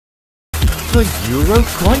the Euro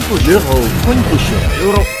Coinpusher. Euro Coinpusher.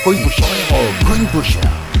 Euro Coinpusher. Euro Coinpusher.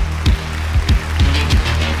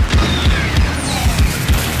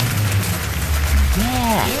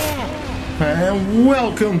 Yeah. And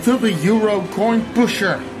welcome to the Euro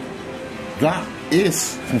Coinpusher. That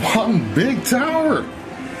is one big tower.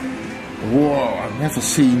 Whoa, I've never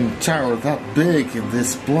seen a tower that big in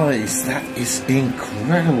this place. That is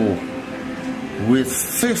incredible. With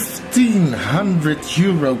 1500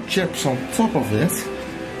 euro chips on top of it.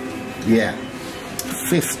 Yeah,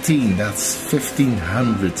 15, that's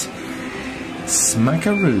 1500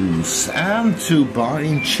 smackaroos. And 2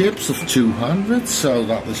 buying chips of 200, so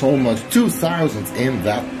that is almost 2000 in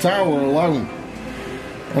that tower alone.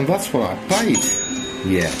 And that's what I paid.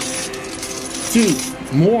 Yeah. 2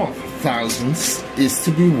 more thousands is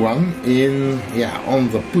to be won in, on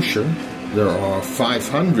the pusher. There are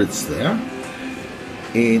 500s there.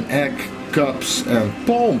 In egg cups and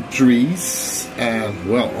palm trees, and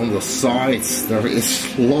well, on the sides there is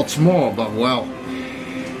lots more, but well,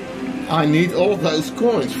 I need all those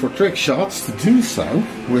coins for trick shots to do so.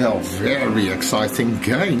 Well, very exciting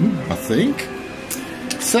game, I think.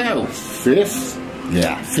 So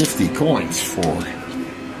 50 coins for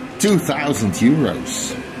 2000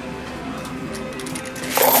 euros.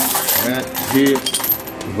 And here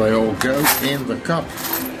they all go in the cup.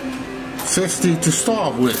 50 to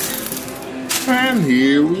start with. And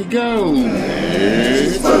here we go.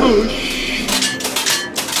 It's push.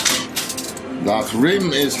 That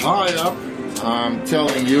rim is high up, I'm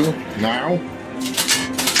telling you now.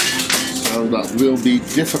 So that will be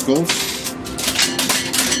difficult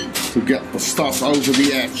to get the stuff over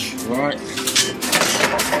the edge, right?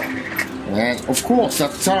 And of course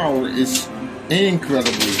that tower is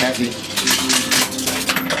incredibly heavy.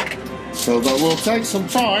 So that will take some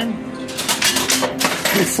time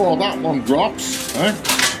before that one drops.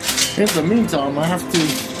 In the meantime, I have to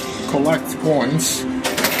collect coins,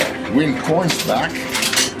 win coins back,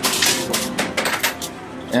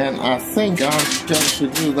 and I think I'm going to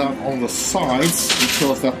do that on the sides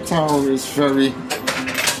because that tower is very,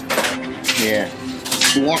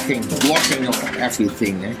 blocking of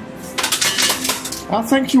everything. I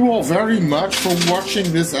thank you all very much for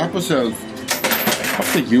watching this episode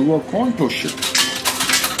of the Euro Coinpusher.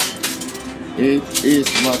 It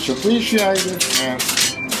is much appreciated, and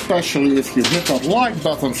especially if you hit that like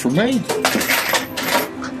button for me.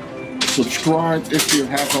 Subscribe if you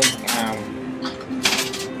haven't.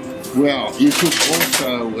 Well, you could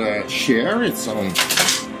also share it on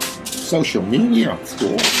social media, of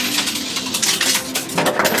course.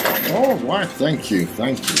 All right, thank you.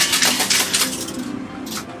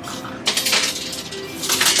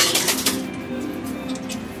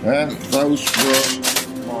 And those were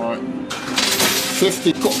my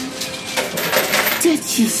 50 coins. Did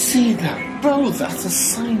you see that? Both at the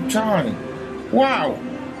same time. Wow.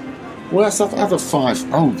 Where's that other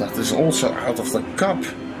 5? Oh, that is also out of the cup.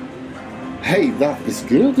 Hey, that is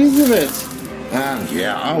good, isn't it? And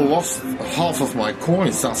yeah, I lost half of my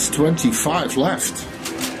coins. That's 25 left.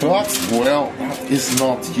 But, well, that is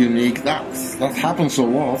not unique. That happens a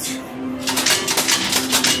lot.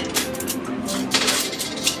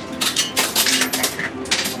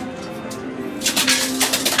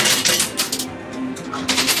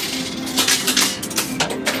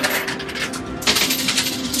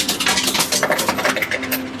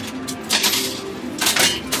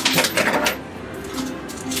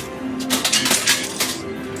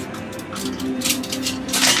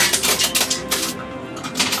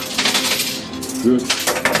 Good.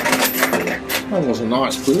 That was a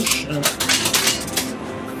nice push.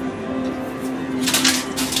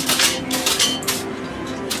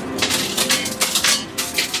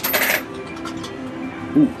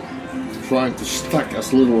 Trying to stack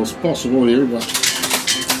as little as possible here, but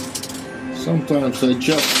sometimes they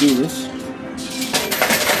just do this.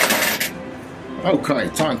 Okay,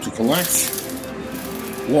 time to collect.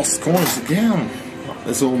 Lost coins again.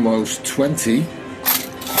 There's almost 20.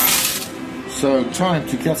 So time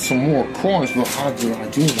to get some more coins, but how do I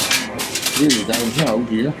do that? I really don't know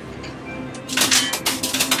here.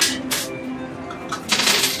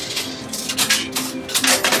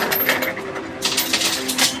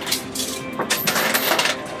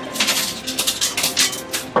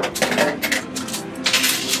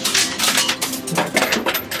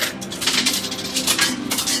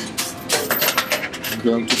 I'm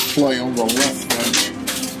going to play on the left and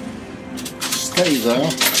stay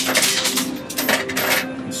there.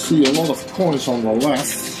 See a lot of coins on the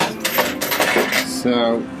left,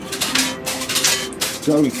 so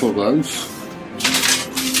going for those.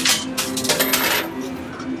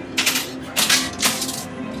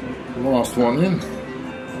 Last one in.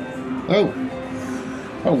 Oh.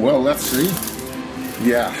 Oh well, let's see.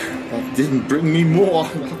 Yeah, that didn't bring me more.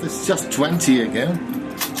 That is just 20 again.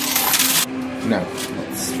 No,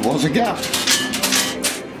 that was a gap.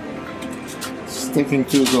 Sticking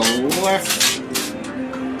to the left.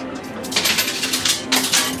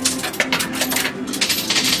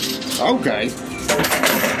 Okay.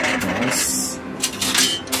 Nice.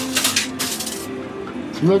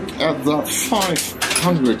 Look at that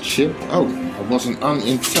 500 chip. Oh, that was an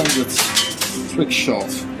unintended trick shot.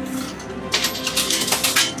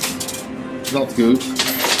 Not good.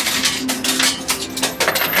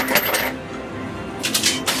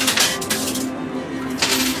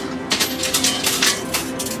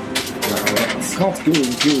 No, that's not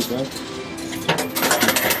good, huh?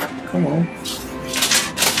 Come on.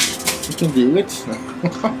 You can do it.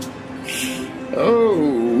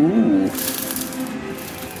 Oh.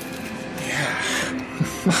 Yeah.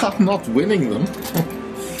 I'm not winning them.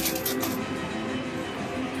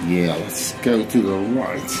 Yeah, let's go to the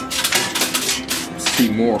right. See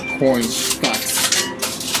more coins stacked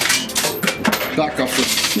back of the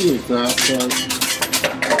field there. So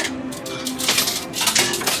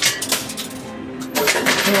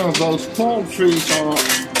oh, those palm trees are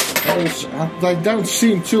they don't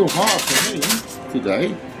seem too hard to me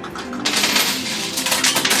today.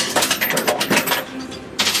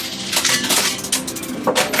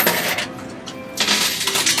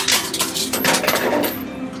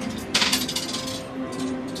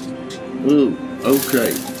 Ooh,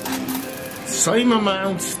 okay. Same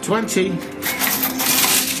amount, 20.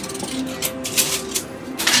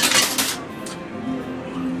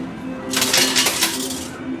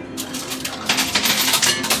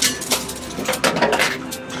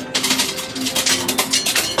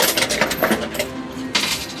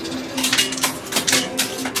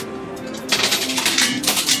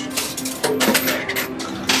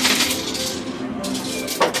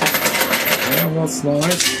 Yeah, that's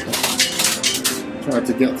nice. Try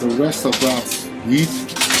to get the rest of that heat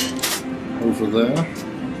over there.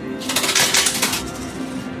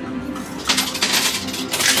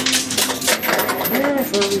 Yeah,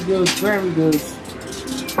 very good, very good.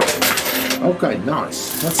 Okay,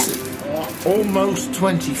 nice. Let's see. Almost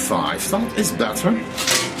 25. That is better.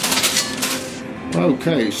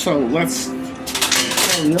 Okay, so let's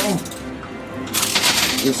carry on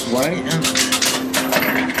this way and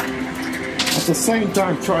at the same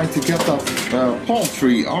time trying to get that palm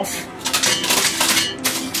tree off.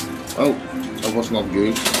 Oh, that was not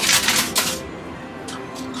good.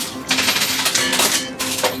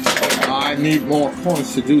 I need more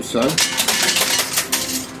coins to do so,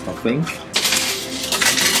 I think.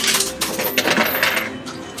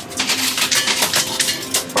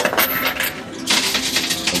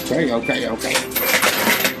 Okay.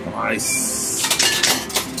 Nice.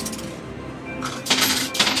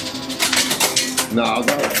 No,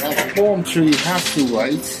 that palm tree has to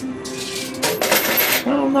wait.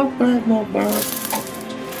 Oh, not bad, not bad.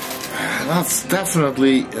 That's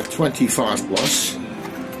definitely a 25 plus.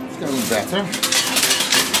 It's going better.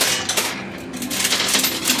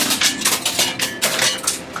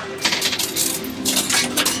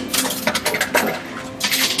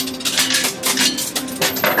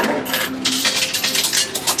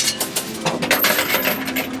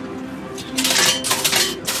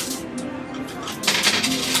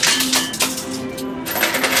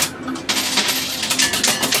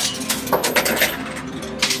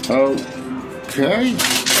 Okay,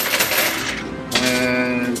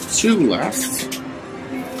 and 2 left.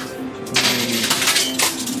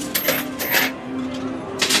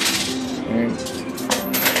 And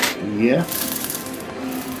yeah,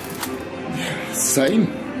 same.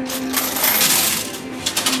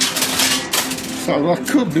 So that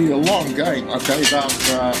could be a long game. Okay, that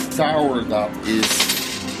tower that is,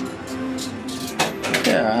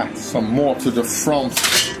 yeah, some more to the front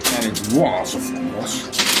than it was, of course.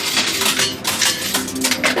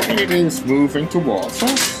 It is moving towards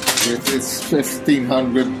us with its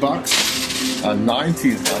 1,500 bucks,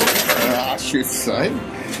 1,900, I should say.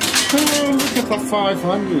 Oh, look at the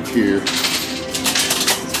 500 here.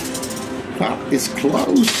 That is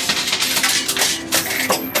close.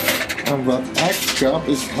 And that X cup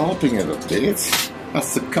is helping it a bit.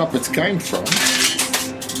 That's the cup it came from.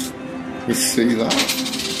 You see that?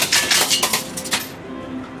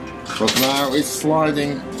 But now it's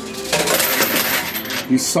sliding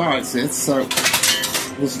besides it, so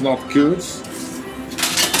it's not good.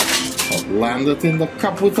 I've landed in the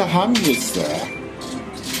cup with the hundreds there.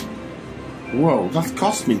 Whoa, that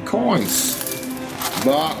cost me coins.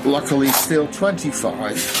 But luckily still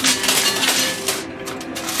 25.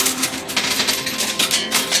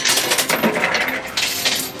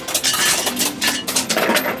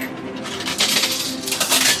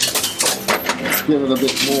 give it a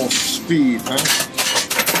bit more speed, huh?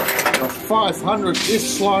 The 500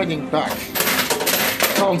 is sliding back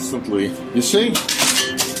constantly, you see?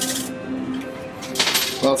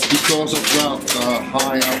 That's because of that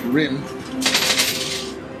high up rim.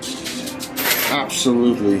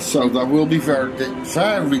 Absolutely. So that will be very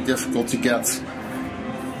difficult to get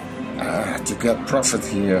profit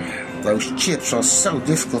here. Those chips are so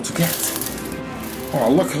difficult to get. Oh,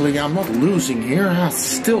 luckily I'm not losing here. It's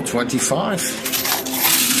still 25.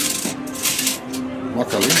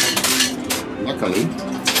 Luckily.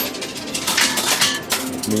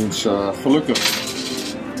 It means gelukkig.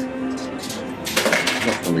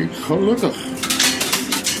 Luckily, gelukkig.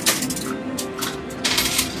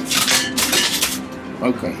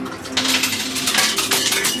 Okay.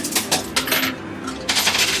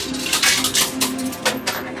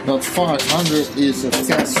 That 500 is a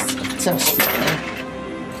test.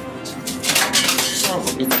 So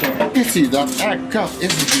it's a pity that egg cup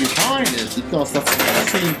isn't behind it, because that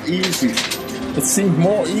seemed easy. It seemed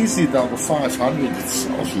more easy than the 500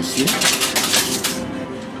 itself, you see.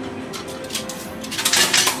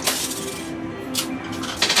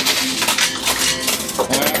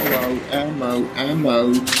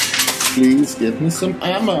 Ammo. Please give me some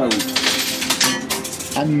ammo.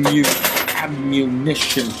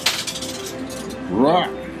 Ammunition. Right.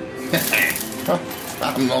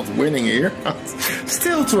 I'm not winning here.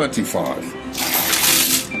 Still 25.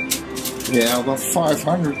 Yeah, that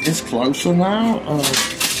 500 is closer now.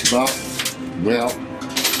 But, well,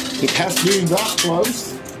 it has been that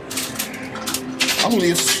close. Only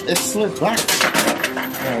it slid back.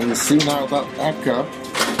 You see now that egg cup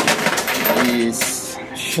is,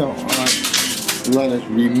 shall I let it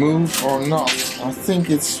remove or not? I think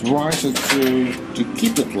it's wiser to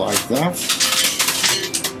keep it like that,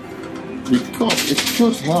 because it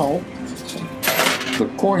could help the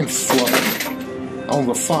coin flow on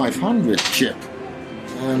the 500 chip,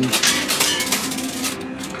 and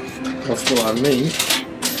that's what I mean.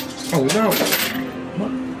 Oh no,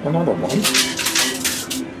 another one.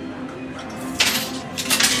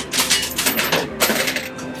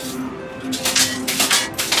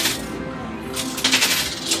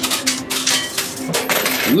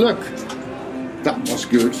 Look, that was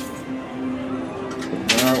good. But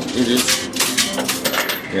now it is.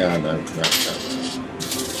 Yeah, no.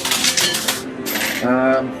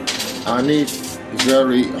 I need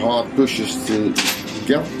very hard pushes to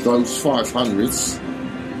get those 500s.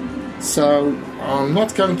 So I'm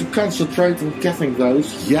not going to concentrate on getting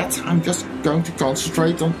those yet. I'm just going to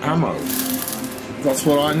concentrate on ammo. That's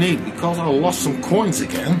what I need, because I lost some coins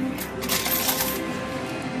again.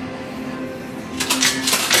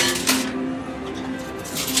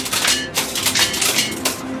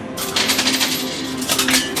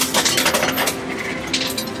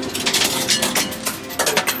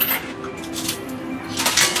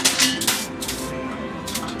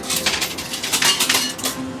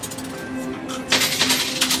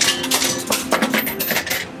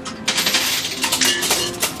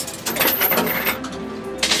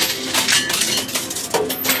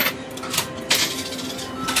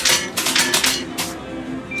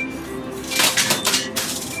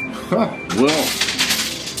 Well,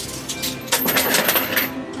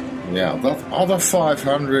 yeah, that other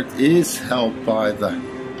 500 is held by the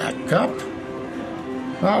egg cup.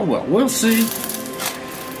 Oh well, we'll see.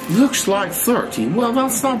 Looks like 30. Well,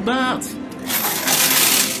 that's not bad.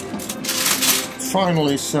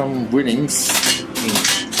 Finally, some winnings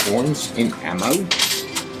in coins, in ammo.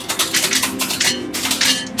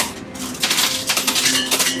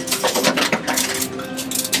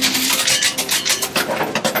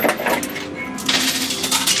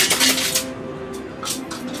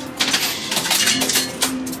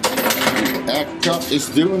 Cup is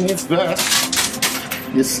doing its best,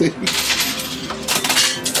 you see.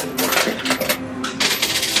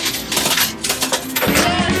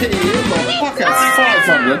 Hey, in the pocket,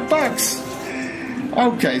 500 bucks.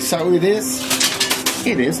 Okay, so it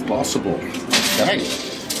is possible. Okay,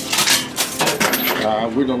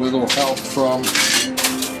 with a little help from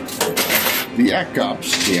the egg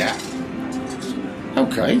cups. Yeah.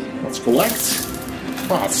 Okay, let's collect.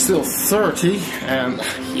 Well, it's still 30, and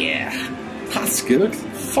yeah. That's good.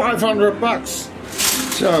 500 bucks.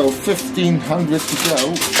 So 1,500 to go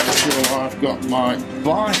until I've got my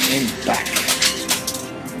buy-in back.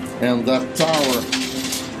 And that tower.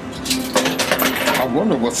 I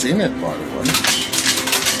wonder what's in it, by the way.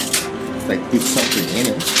 They put something in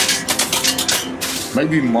it.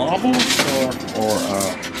 Maybe marbles or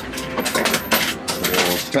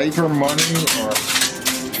paper money or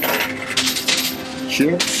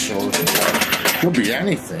chips, or could be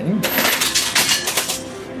anything.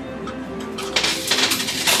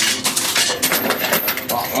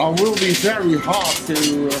 I will be very hard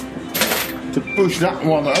to push that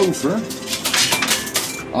one over.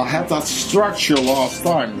 I had that structure last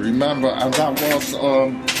time, remember, and that was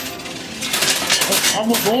I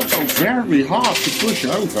was also very hard to push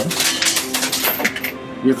over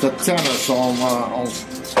with the tennis on how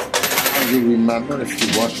you remember if you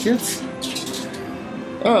watched it.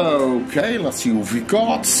 Okay, let's see what we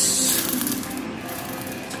got.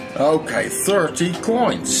 Okay, 30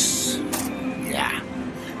 coins. Yeah.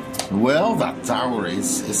 Well, that tower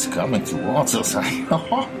is coming towards us. Okay.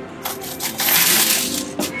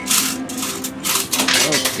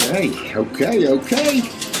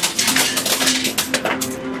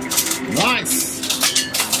 Nice.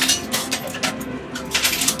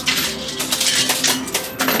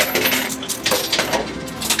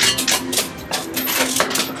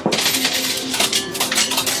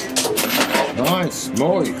 Nice,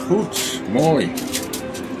 mooi, goed, mooi.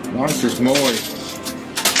 Nice is mooi.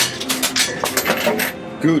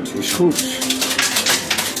 Good is goed.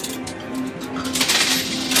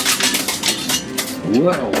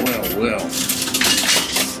 Well.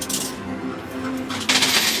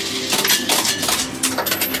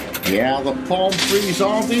 Yeah, the palm trees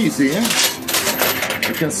aren't easy, eh?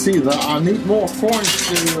 You can see that I need more coins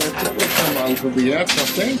to put them over the edge, I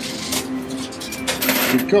think.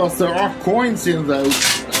 Because there are coins in those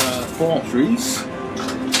palm trees.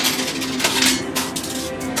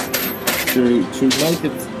 To make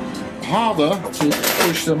it harder to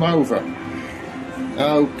push them over.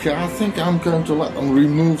 Okay, I think I'm going to let them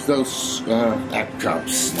remove those egg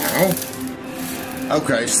cups now.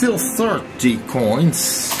 Okay, still 30 coins.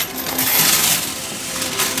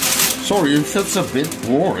 Sorry if it's a bit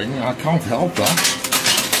boring, I can't help that.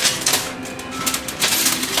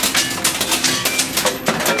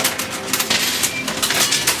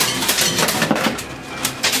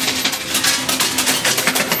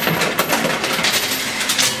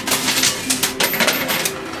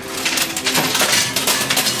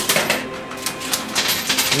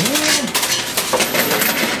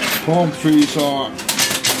 Palm trees are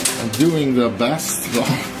doing their best, but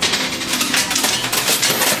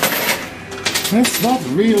it's not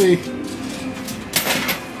really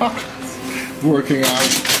working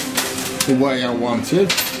out the way I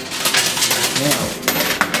wanted. Now,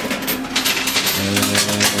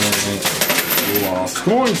 last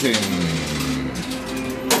coins in.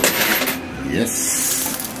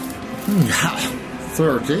 Yes.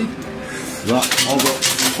 30. That other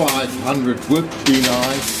 500 would be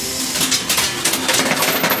nice.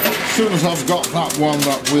 As soon as I've got that one,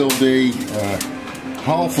 that will be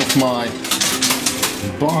half of my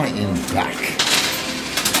buy-in back.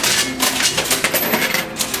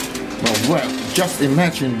 Well, just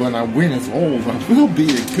imagine when I win it all, that will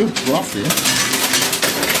be a good profit.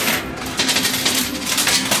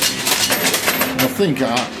 I think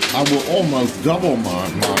I will almost double my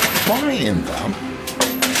buy-in then.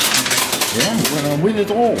 Yeah, when I win it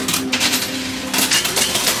all.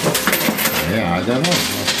 Yeah, I don't know.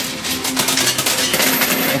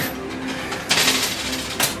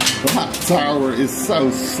 That tower is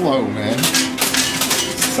so slow, man.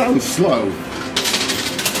 So slow.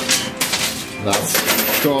 That's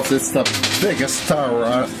because it's the biggest tower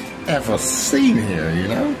I've ever seen here, you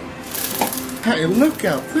know? Hey, look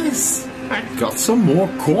at this. I got some more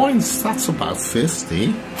coins. That's about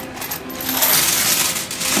 50.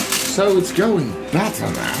 So it's going better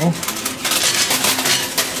now.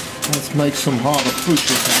 Let's make some harder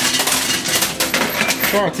pushes.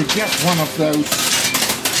 Try to get one of those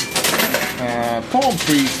palm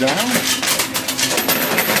trees down. I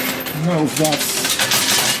don't know if that's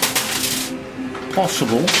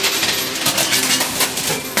possible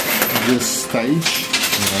at this stage.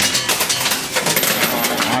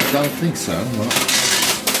 I don't think so.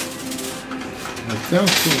 I don't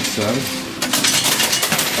think so.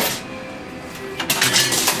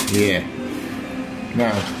 Yeah.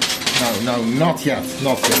 No, not yet.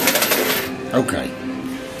 Okay.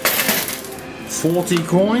 40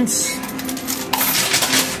 coins.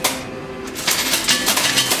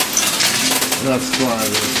 Let's try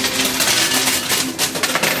this.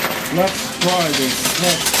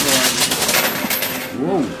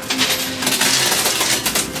 Whoa.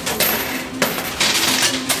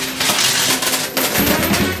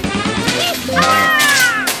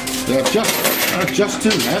 They're just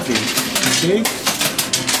too heavy, you see?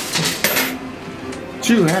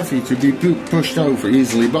 Too heavy to be pushed over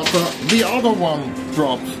easily, but the other one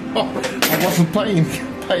dropped. I wasn't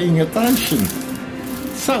paying attention.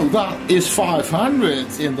 So that is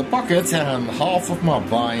 500 in the pocket and half of my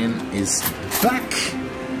buy-in is back.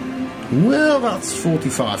 Well, that's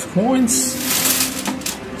 45 coins.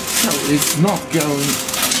 So it's not going.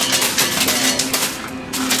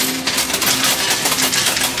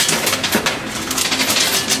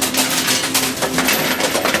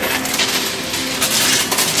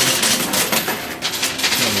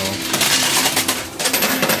 Come on.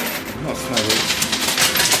 Let's have it.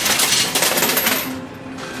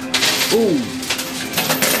 Oh!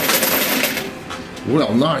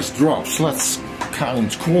 Well, nice drops. Let's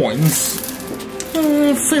count coins.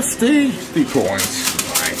 50 coins.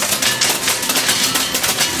 Nice.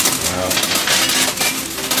 Wow.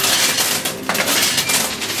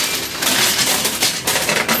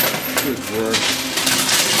 Good work.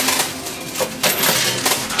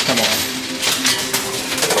 Come on.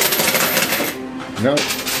 No,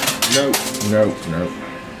 no, no, no.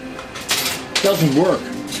 Doesn't work.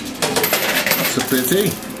 That's a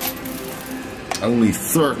pity. Only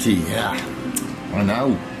 30, yeah. I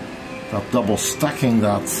know. That double stacking,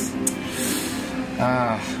 that.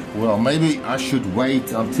 Well, maybe I should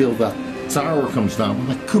wait until that tower comes down.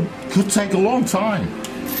 It could take a long time.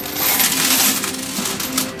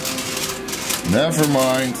 Never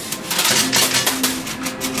mind.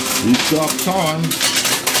 We've got time.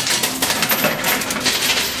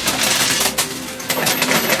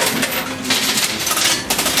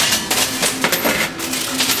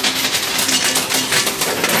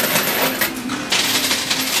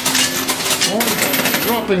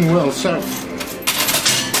 Dropping well, so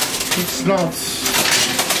it's not.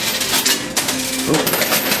 Oh.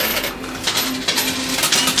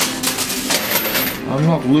 I'm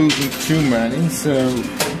not losing too many, so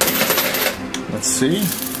let's see.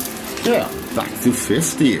 Yeah, back to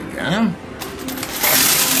 50 again.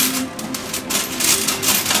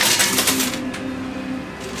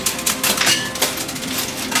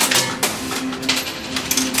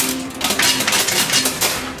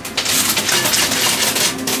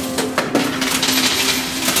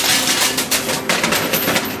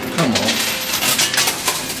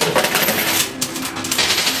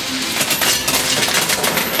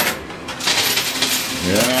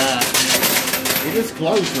 Yeah, it is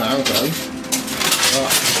close now though.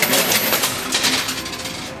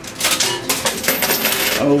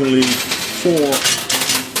 Only 4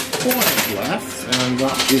 coins left, and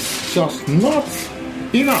that is just not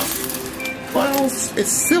enough. Well,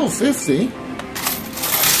 it's still 50.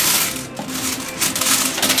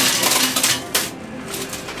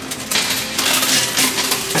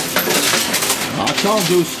 I can't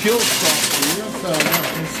do skill stuff here, so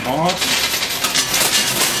that is hard.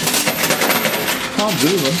 Can't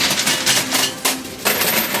do them.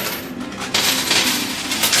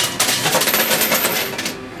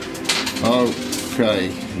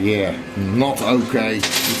 Okay, yeah, not okay.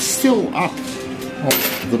 It's still up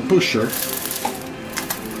on the pusher.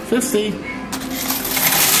 50.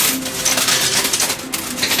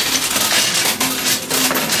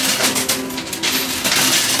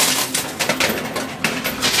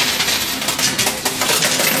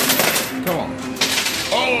 Come on.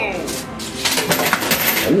 Oh,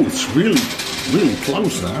 it's really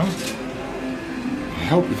close now. I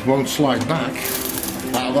hope it won't slide back.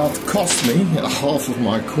 That cost me half of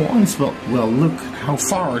my coins, but well, look how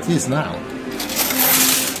far it is now.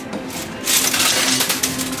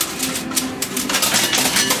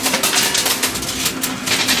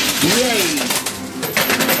 Yay!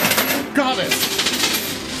 Got it!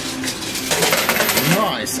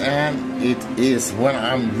 Nice, and it is, when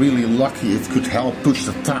I'm really lucky, it could help push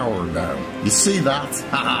the tower down. You see that?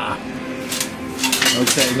 Haha!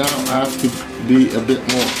 Okay, now I have to be a bit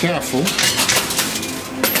more careful.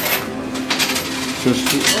 Just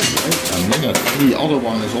to, wait a minute, the other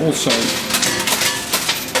one is also,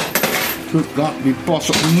 could that be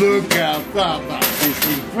possible? Look at that, that is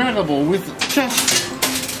incredible, with just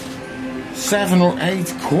 7 or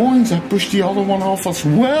 8 coins I pushed the other one off as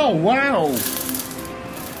well, wow!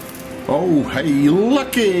 Oh, hey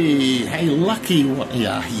Lucky,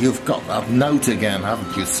 yeah, you've got that note again,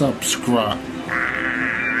 haven't you? Subscribe.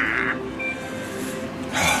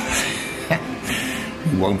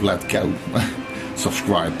 You won't let go.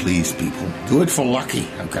 Subscribe, please, people. Do it for Lucky,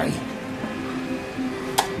 okay?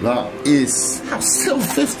 That is still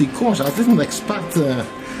 50 coins. I didn't expect that.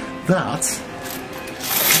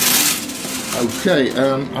 Okay,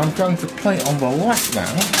 I'm going to play on the left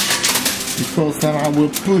now, because then I will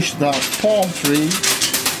push that palm tree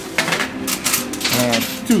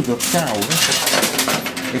to the tower,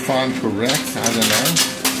 if I'm correct. I don't know.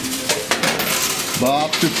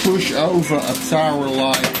 But to push over a tower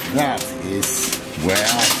like that is,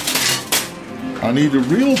 well, I need a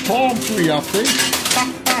real palm tree, I think.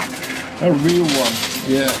 A real one,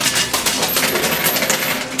 yeah.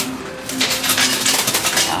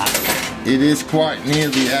 it is quite near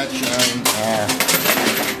the edge, and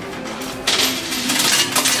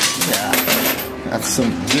yeah, at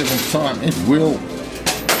some given time it will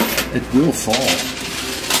fall.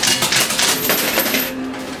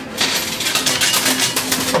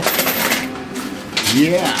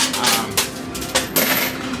 Yeah,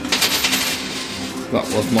 that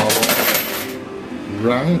was my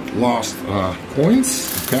last coins.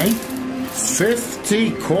 Okay,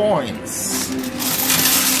 50 coins.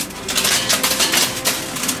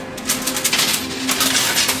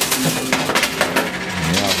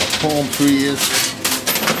 Yeah, the palm tree is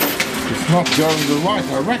not going the right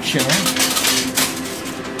direction, eh?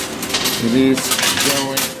 It is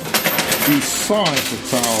going beside the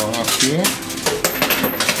tower up here.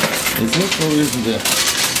 Is it or isn't it?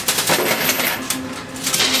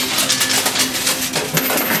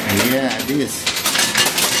 Yeah, it is.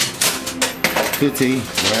 Pity.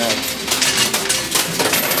 Well.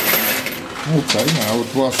 Okay, now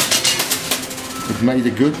it made a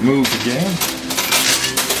good move again.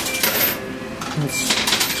 Let's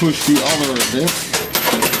push the other a bit.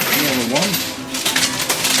 The other one.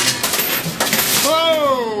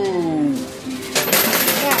 Oh!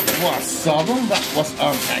 That was sudden. That was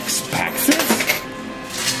unexpected.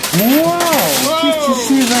 Wow! Whoa. Did you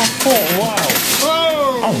see that fall? Wow! Whoa.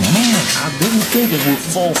 Oh man, I didn't think it would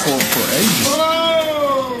fall for ages.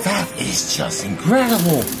 Whoa. That is just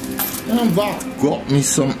incredible. And that got me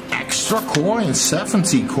some extra coins,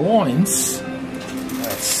 70 coins.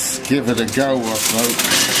 Let's give it a go.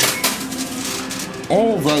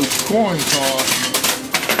 All those coins are,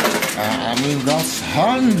 I mean, that's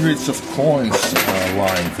hundreds of coins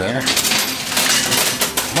lying there.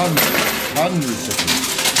 Hundreds of them.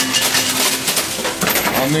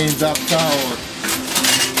 I mean, that tower.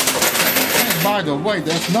 And by the way,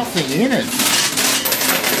 there's nothing in it.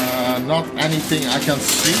 Not anything I can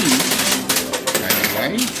see.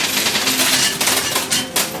 Anyway.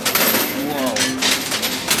 Whoa.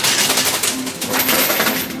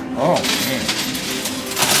 Oh, man.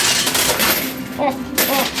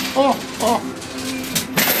 Oh.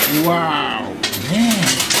 Wow, man.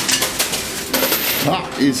 That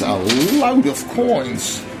is a load of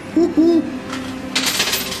coins. Woohoo.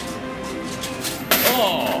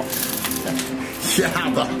 Oh. Yeah,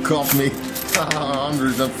 that cost me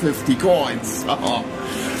 150 coins. Oh.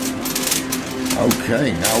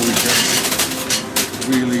 Okay, now we can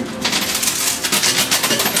really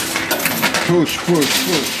push.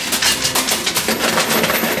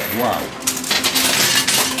 Wow.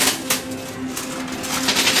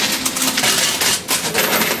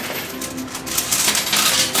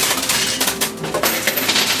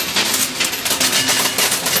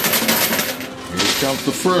 Here comes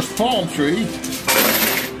the first palm tree.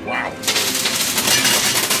 Wow.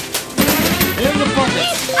 In the bucket.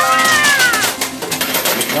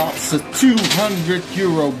 That's a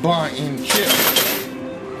 €200 buy-in chip.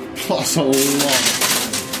 Plus a lot.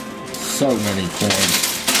 So many coins.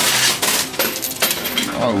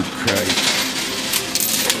 Okay.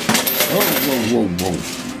 Oh, whoa.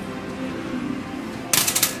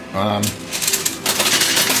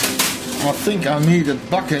 I think I need a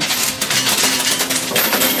bucket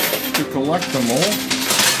to collect them all.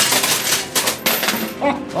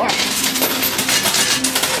 Oh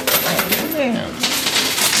man.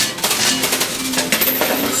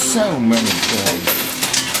 So many coins.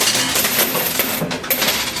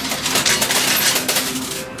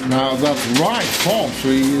 Now that right palm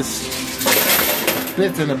tree is a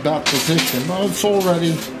bit in a bad position, but it's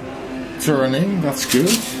already turning. That's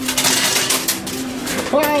good.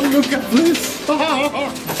 Oh, look at this! That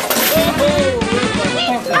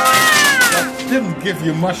didn't give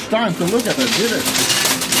you much time to look at it, did it?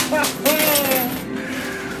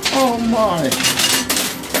 Oh my!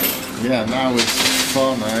 Yeah, now it's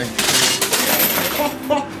fun, eh?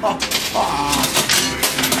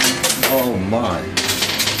 Oh my!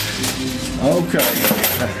 Okay.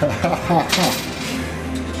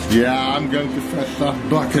 Yeah, I'm going to fetch that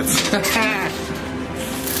bucket.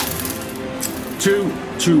 Two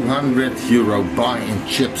 €200 buy-in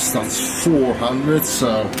chips. That's 400.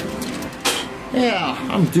 So yeah,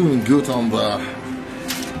 I'm doing good on the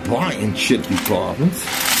buy-in chip department.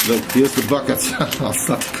 Look, here's the bucket. That's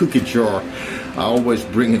that cookie jar. I always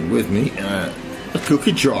bring it with me. A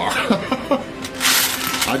cookie jar.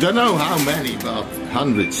 I don't know how many, but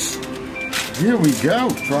hundreds. Here we go.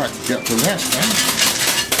 Try to get the rest, eh?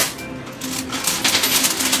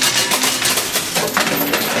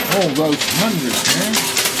 All those hundreds, man.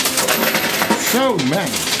 So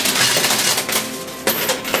many.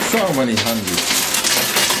 So many hundreds.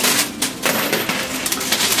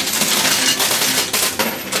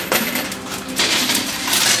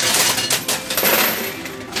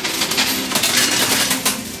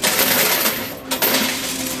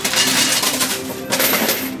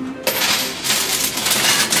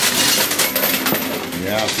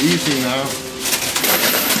 easy now.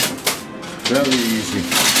 Very easy.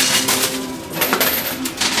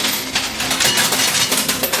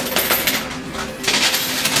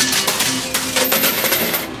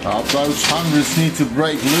 Now those hundreds need to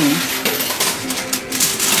break loose.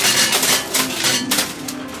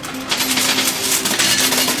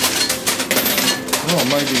 Oh,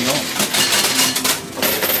 maybe not.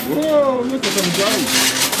 Whoa, look at them go.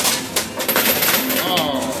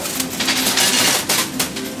 Oh.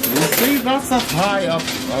 You see, that's that high up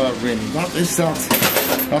rim.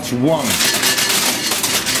 That's one.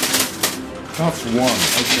 That's one,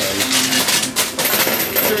 okay.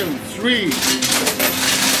 2, 3.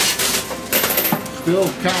 Still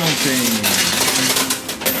counting.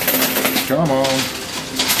 Come on.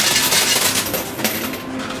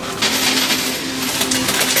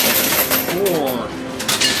 4.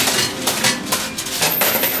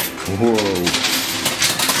 Whoa.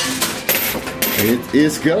 It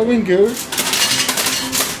is going good.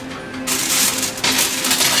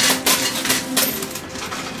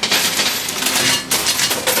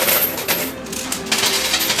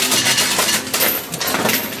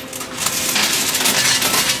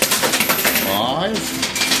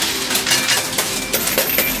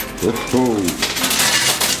 Oh.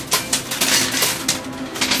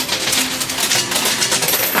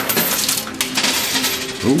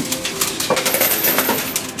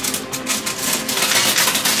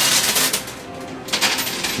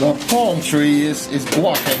 The palm tree is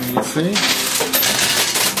blocking, you see.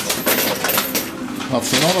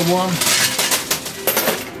 That's another one.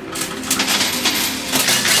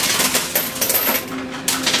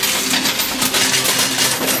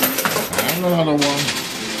 And another one.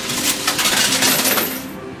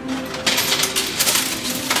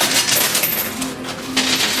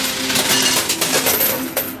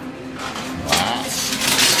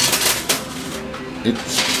 It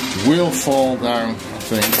will fall down, I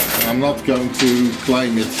think. I'm not going to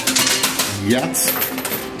claim it yet.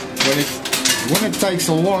 When it takes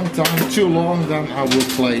a long time, too long, then I will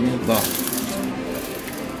claim it. But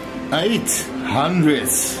 800,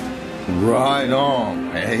 right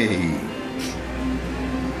on. Hey,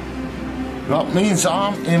 that means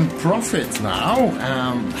I'm in profit now.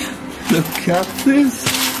 Look at this.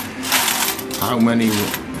 How many?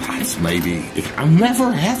 Maybe I've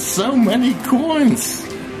never had so many coins.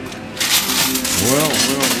 Well,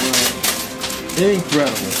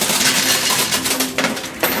 incredible.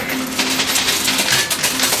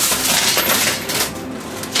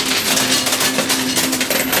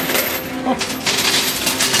 Oh.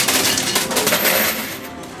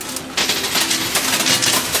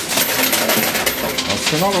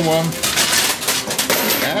 That's another one.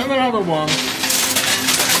 And another one.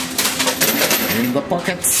 In the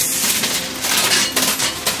pockets.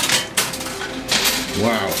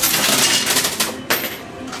 Wow.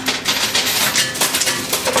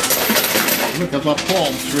 Look at that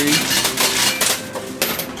palm tree.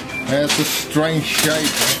 It's a strange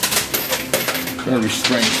shape. Very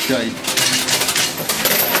strange shape.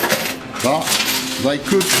 But they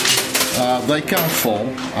can fall.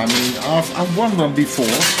 I mean, I've won them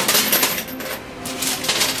before.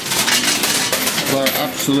 They're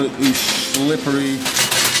absolutely slippery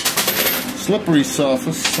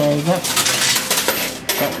surface, so that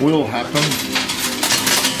will happen.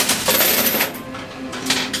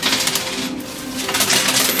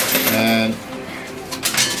 And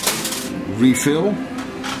refill.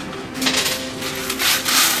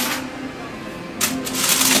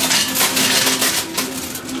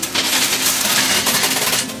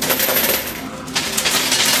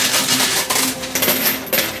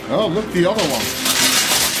 Oh, look, the other one.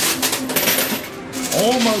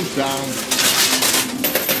 Almost down.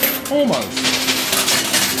 Almost.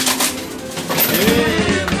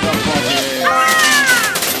 In the pocket.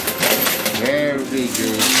 Very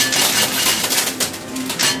good.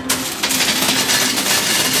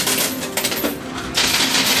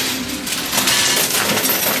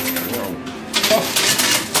 Whoa.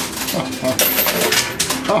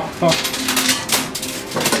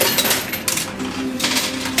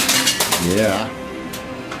 Yeah.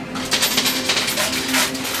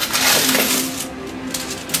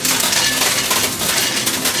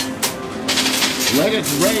 Let it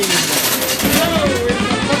rain. Whoa, in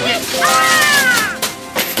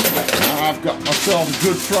the bucket. Now I've got myself a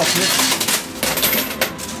good profit.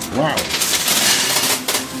 Wow.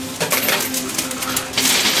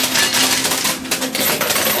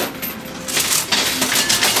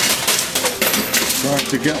 Trying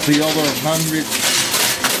to get the other 100.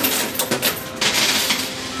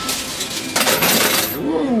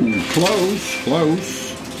 Ooh, close, close.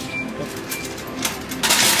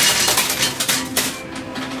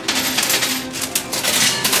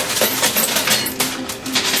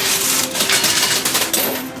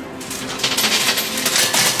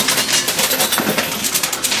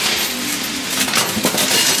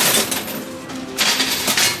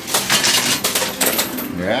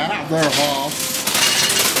 Yeah, they're hard.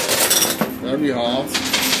 Very hard.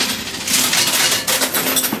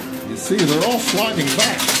 You see, they're all sliding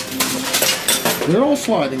back. They're all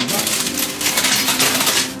sliding back.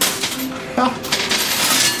 Ha!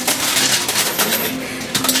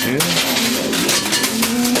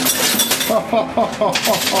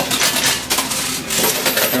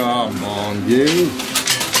 Come on, you.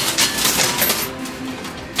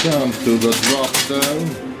 Come to the drop zone.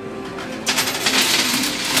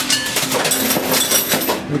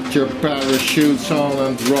 Put your parachutes on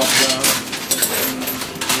and drop down.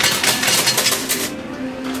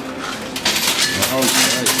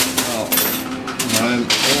 Okay, well, I'm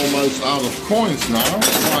almost out of coins now.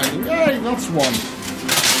 Fine. Yay, that's one.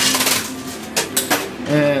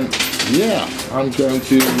 And yeah, I'm going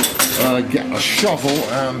to get a shovel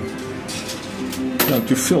and going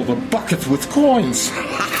to fill the bucket with coins.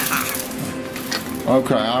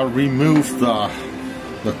 Okay, I'll remove the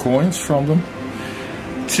coins from them.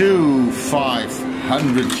 2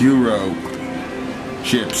 500 euro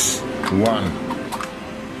chips. 1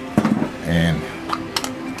 and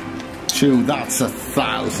 2. That's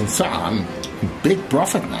 1,000. So I'm big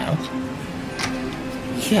profit now.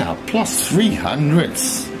 Yeah, plus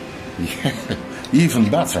 300s. Yeah, even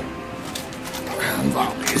better. And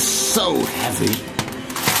that is so heavy.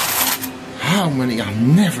 How many? I've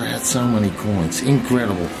never had so many coins.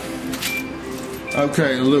 Incredible.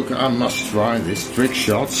 Okay, look, I must try this trick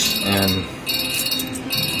shots, and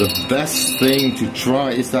the best thing to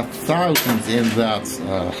try is that 1,000 in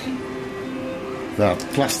that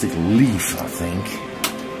plastic leaf, I think.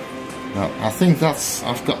 Now, I think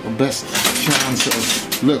I've got the best chance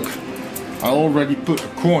of, look, I already put a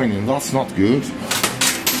coin in, that's not good.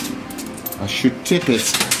 I should tip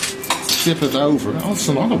it over. Oh, that's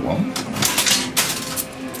another one.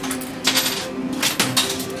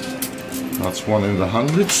 That's one in the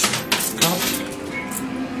hundreds cup.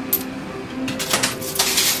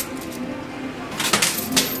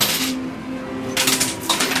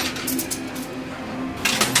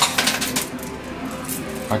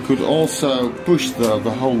 I could also push the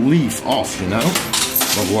whole leaf off, you know.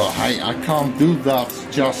 But well, I can't do that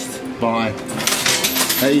just by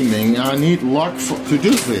aiming. I need luck to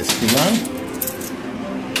do this, you know.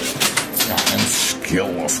 Yeah, and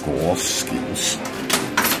skill, of course, skills.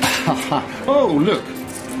 Oh, look.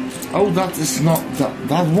 Oh, that is not,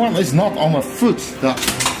 that one is not on a foot, that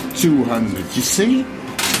 200, you see?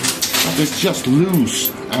 That is just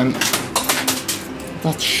loose, and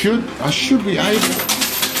that I should be able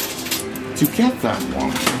to get that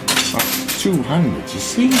one. That's 200, you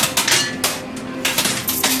see?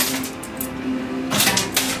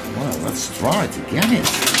 Well, let's try to get it.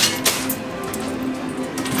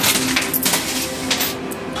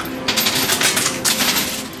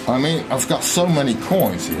 I mean, I've got so many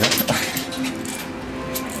coins here.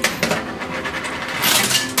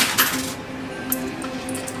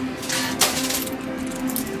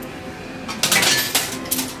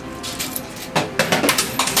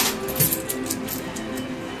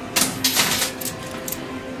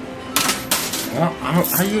 Well,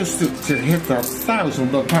 I used to hit that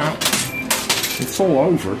 1,000, but now it's all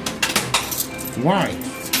over. Why?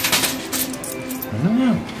 I don't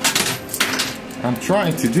know. I'm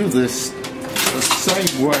trying to do this the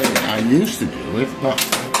same way I used to do it, but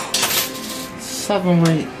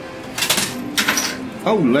suddenly...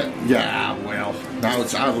 Oh, yeah, well, now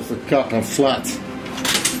it's out of the cup and flat.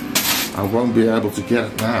 I won't be able to get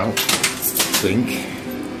it now, I think.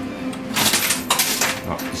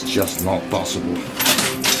 Oh, it's just not possible.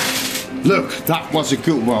 Look, that was a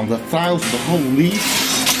good one. The 1,000, the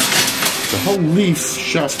whole leaf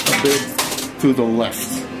just a bit to the left.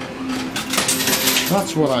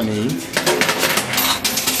 That's what I need.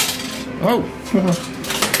 Oh,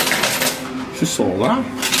 you saw that?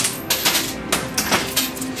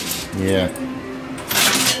 Yeah.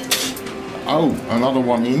 Oh, another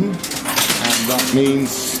one in, and that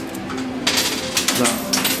means that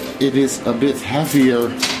it is a bit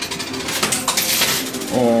heavier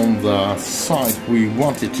on the side we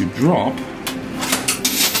want it to drop.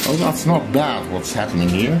 Oh, that's not bad what's happening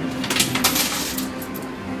here.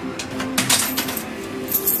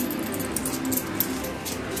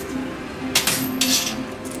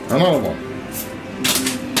 Another one.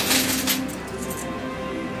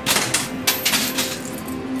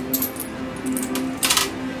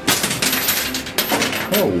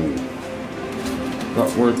 Oh, that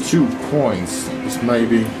were 2 coins. This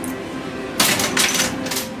maybe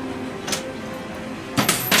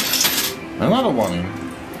another one in.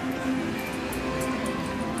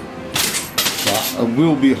 That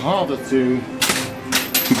will be harder to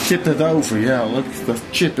to tip it over. Yeah, look, the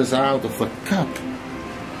chip is out of the cup.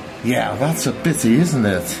 Yeah, that's a pity, isn't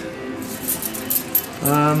it?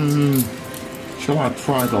 Shall I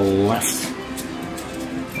try the left?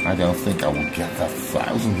 I don't think I will get that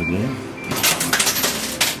 1,000 again.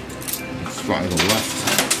 Let's try the left.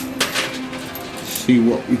 See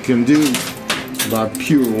what we can do by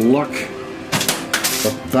pure luck.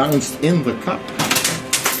 That bounced in the cup.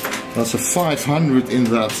 That's a 500 in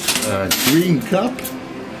that green cup.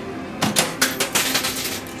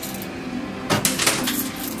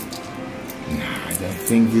 I don't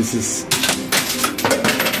think this is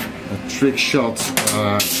a trick shot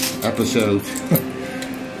episode.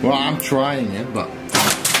 Well, I'm trying it, but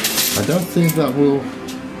I don't think that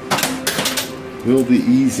will be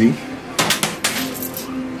easy.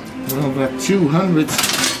 Well, that 200,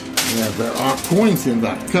 yeah, there are coins in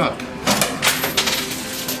that cup.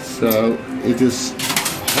 So it is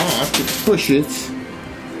hard to push it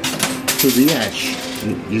to the edge.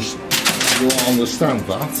 You'll understand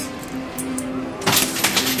that.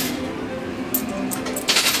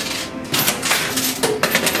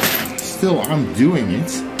 Still, I'm doing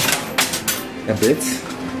it a bit.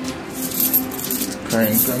 Okay,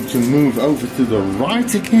 I'm going to move over to the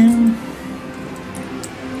right again.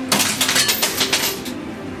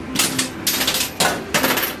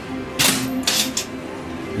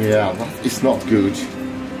 Yeah, that is not good.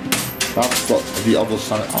 That's what the other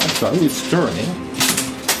side. Also, it's turning.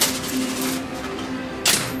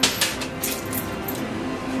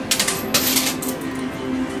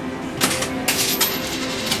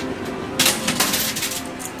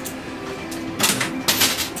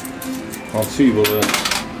 I'll see where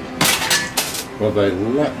they're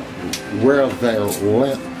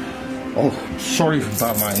oh, sorry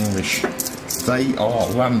about my English. They are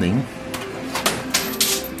landing.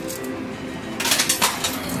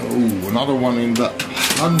 Oh, another one in the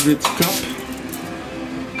 100 cup.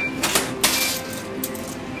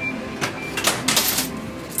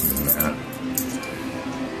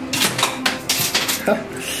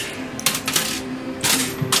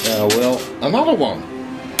 Well, another one.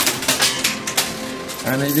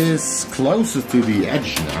 And it is closer to the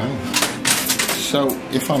edge now. So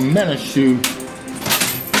if I manage to,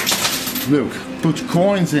 look, put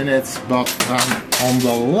coins in it, but on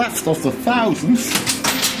the left of the thousands,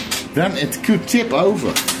 then it could tip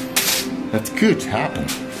over. That could happen.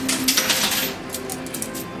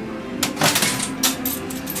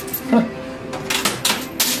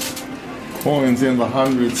 Coins in the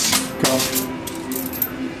hundreds cup.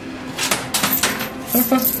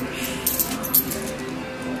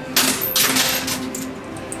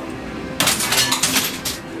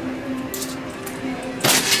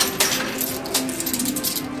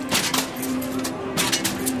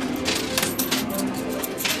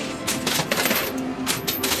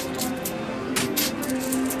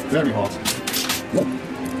 Very hot.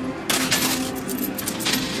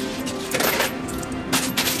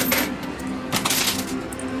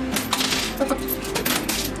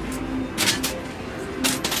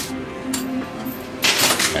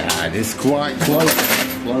 It is quite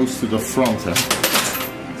close to the front,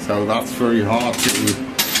 so that's very hard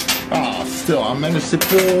to. Still, I managed to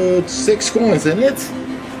put 6 coins in it.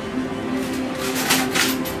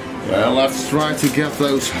 Well, let's try to get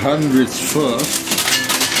those hundreds first.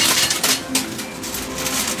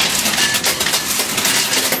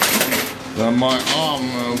 Then my arm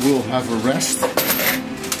will have a rest.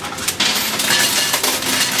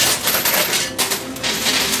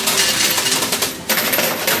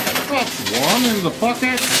 That's one in the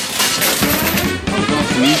pocket. Oh,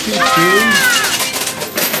 that's easy too.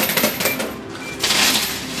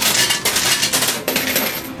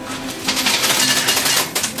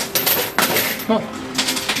 Huh.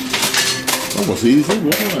 That was easy,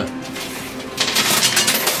 wasn't it?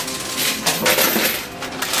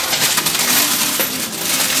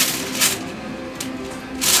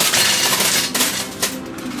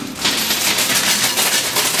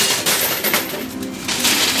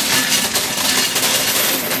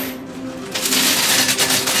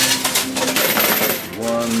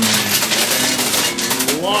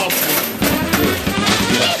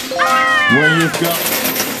 When you've got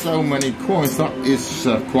so many coins, that is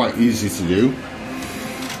quite easy to do.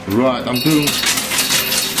 Right, I'm doing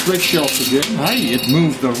trick shots again. Hey, it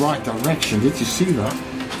moved the right direction. Did you see that?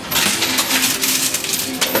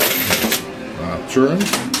 Turn.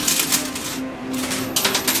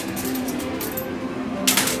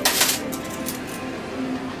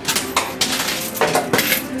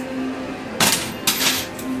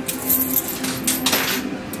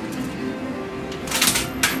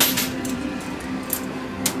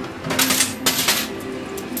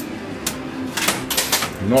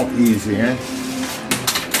 Not easy, eh?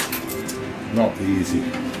 Not easy.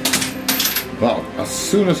 Well, as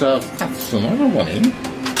soon as I've got another one in,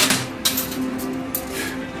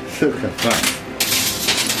 look at that.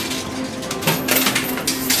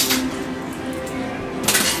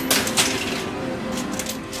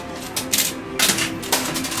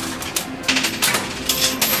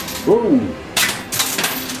 Whoa!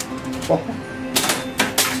 Oh.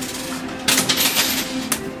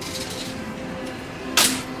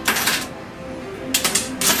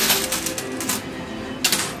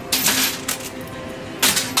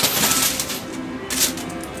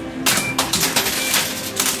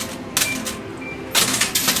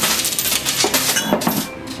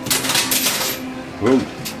 Whoa.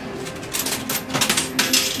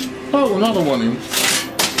 Oh, another one in.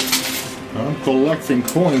 I'm collecting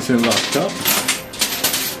coins in that cup.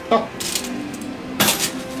 Oh.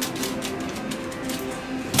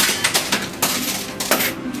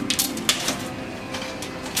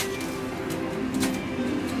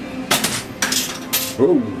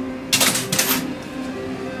 Whoa.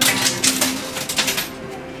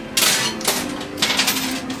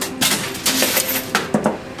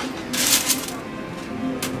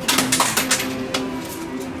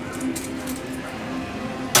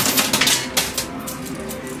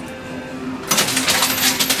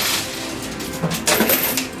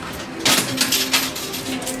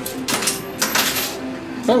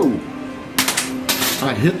 Oh,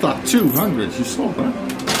 I hit that 200, you saw that?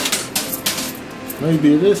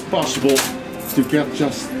 Maybe it is possible to get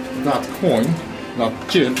just that coin, that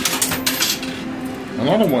chip.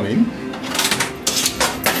 Another one in.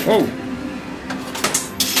 Oh,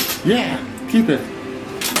 yeah, keep it.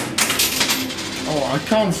 Oh,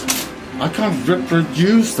 I can't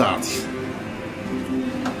reproduce that.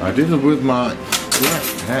 I did it with my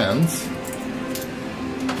left hand.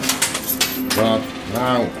 But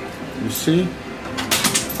now, you see,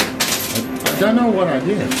 I don't know what I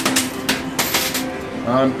did.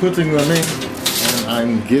 I'm putting them in and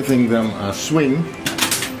I'm giving them a swing,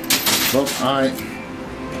 but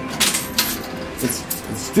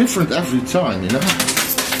it's different every time, you know.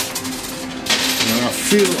 When I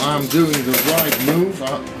feel I'm doing the right move,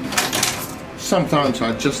 sometimes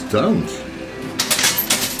I just don't.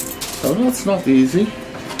 So that's not easy.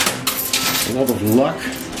 A lot of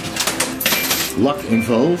luck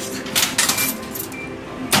involved.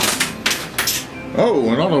 Oh,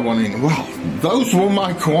 another one in. Wow, those were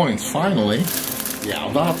my coins, finally. Yeah,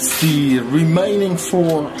 that's the remaining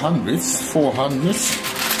 400s.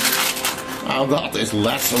 Now that is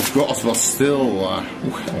less, of course, but still, well,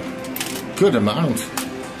 good amount.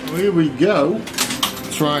 Here we go.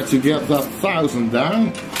 Try to get that 1,000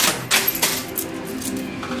 down.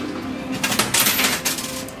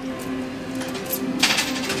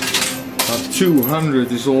 That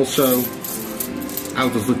 200 is also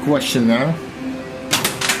out of the question now,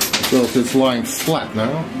 because it's lying flat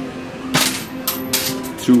now.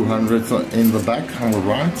 200 in the back on the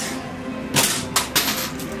right.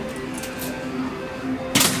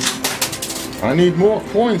 I need more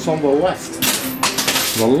coins on the left.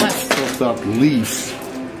 The left of that leaf.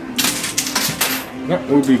 That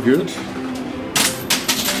will be good.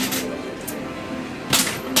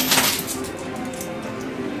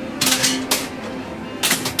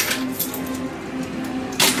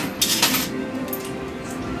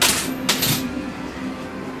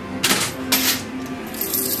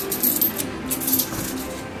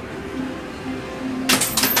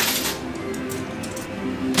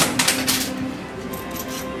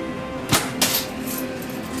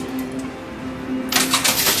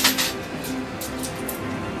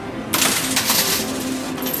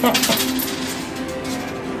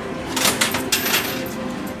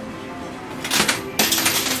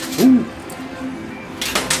 Ooh.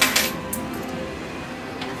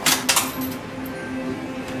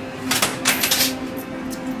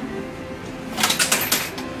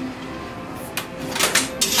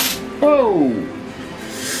 Oh.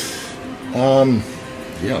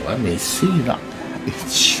 Yeah, let me see that.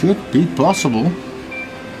 It should be possible.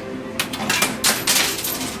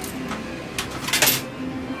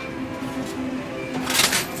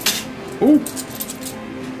 Oh,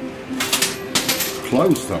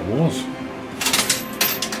 close that was.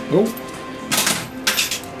 Oh,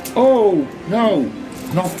 oh no,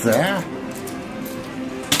 not there.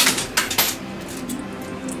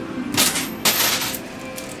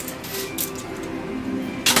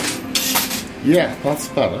 Yeah, that's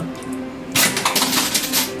better.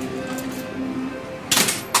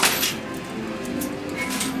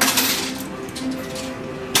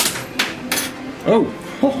 Oh,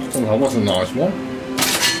 that was a nice one.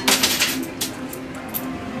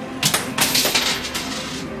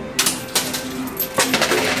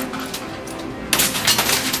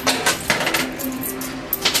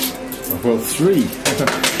 3.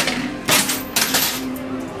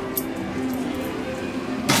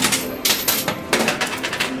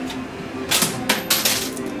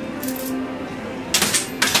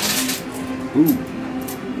 Ooh.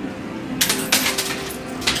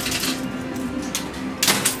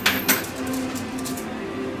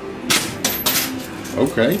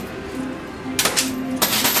 Okay.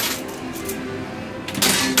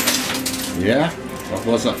 Yeah, that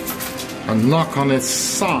was a knock on its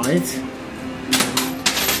side,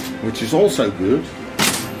 which is also good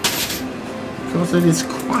because it is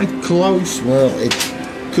quite close. Well, it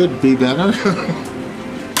could be better.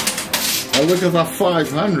 Oh, look at that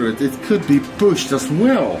 500, it could be pushed as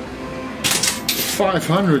well.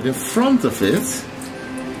 500 in front of it.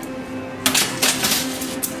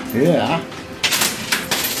 Yeah.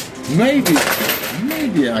 Maybe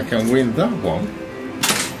I can win that one.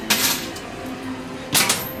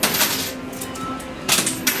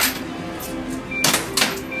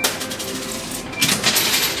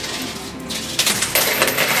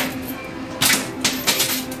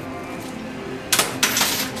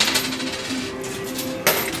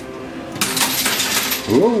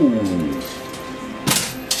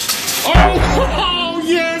 Oh,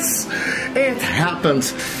 yes! It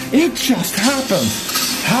happened. It just happened.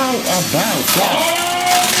 How about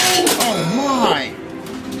that? Oh my!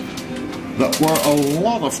 That were a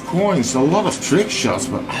lot of coins, a lot of trick shots,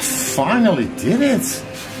 but I finally did it.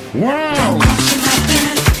 Wow!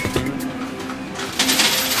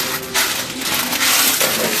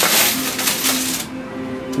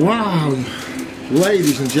 Wow!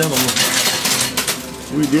 Ladies and gentlemen,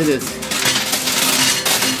 we did it.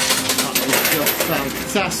 That was just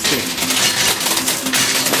fantastic.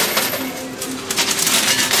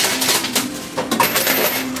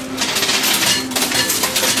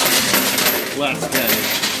 Let's get it.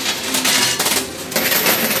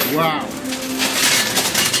 Wow.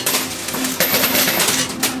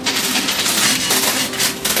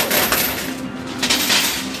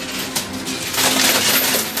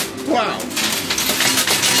 Wow.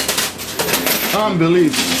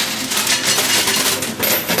 Unbelievable.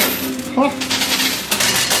 Huh.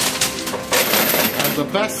 And the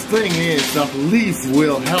best thing is that leaf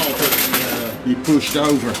will help it be pushed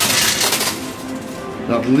over.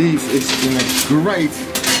 That leaf is in a great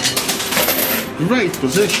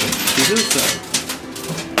position to do so.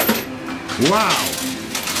 Wow.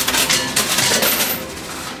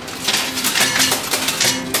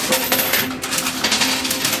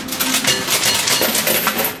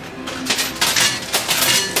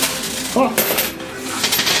 Oh,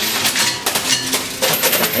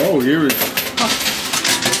 oh, here it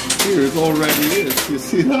already is. You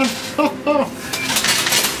see that?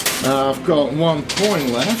 I've got one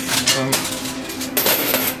coin left.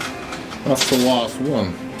 That's the last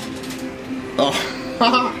one. Oh,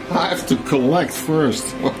 I have to collect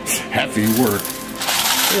first. Heavy work.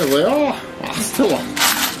 Here they are. Still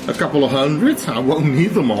a couple of hundred. I won't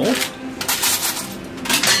need them all.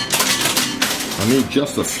 I need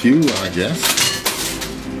just a few, I guess,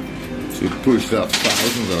 to push that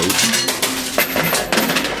 1,000 open.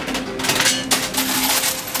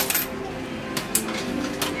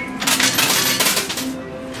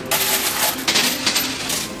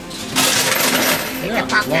 Yeah,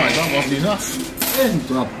 right, that was enough. In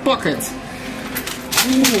the bucket.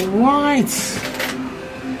 Alright.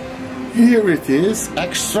 Here it is,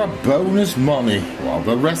 extra bonus money. Well,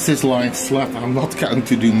 the rest is lying flat. I'm not going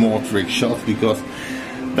to do more trick shots because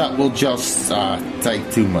that will just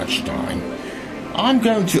take too much time. I'm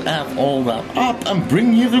going to add all that up and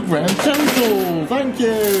bring you the grand total. Thank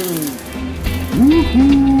you.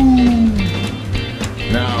 Woohoo!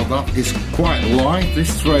 Now that is quite light,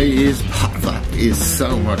 this tray is, but that is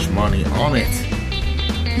so much money on it.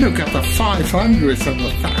 Look at the 500s and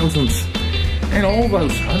the thousands. And all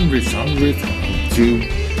those hundreds, 100 to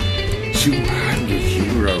 200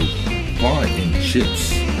 euro buy-in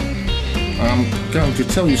chips. I'm going to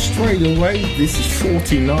tell you straight away, this is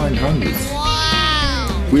 4,900. Wow!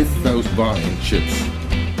 With those buy-in chips.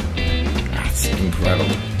 That's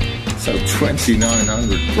incredible. So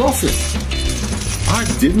 2,900 profit. I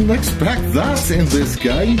didn't expect that in this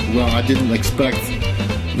game. Well, I didn't expect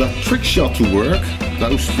that trick shot to work,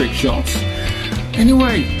 those trick shots.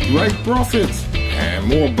 Anyway, great profit and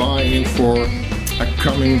more buy-in for a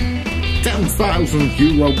coming 10,000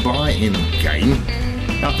 euro buy-in game.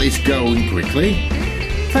 That is going quickly.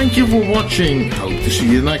 Thank you for watching. Hope to see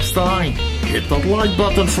you next time. Hit that like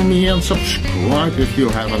button for me and subscribe if you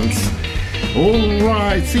haven't.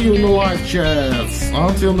 Alright, see you in the live chats.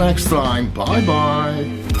 Until next time, bye bye.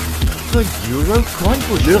 the Euro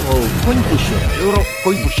Coinpusher. Euro Coinpusher. Euro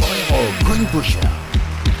Coinpusher. Euro Coinpusher.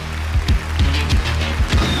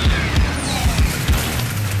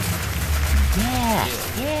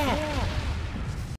 Yeah.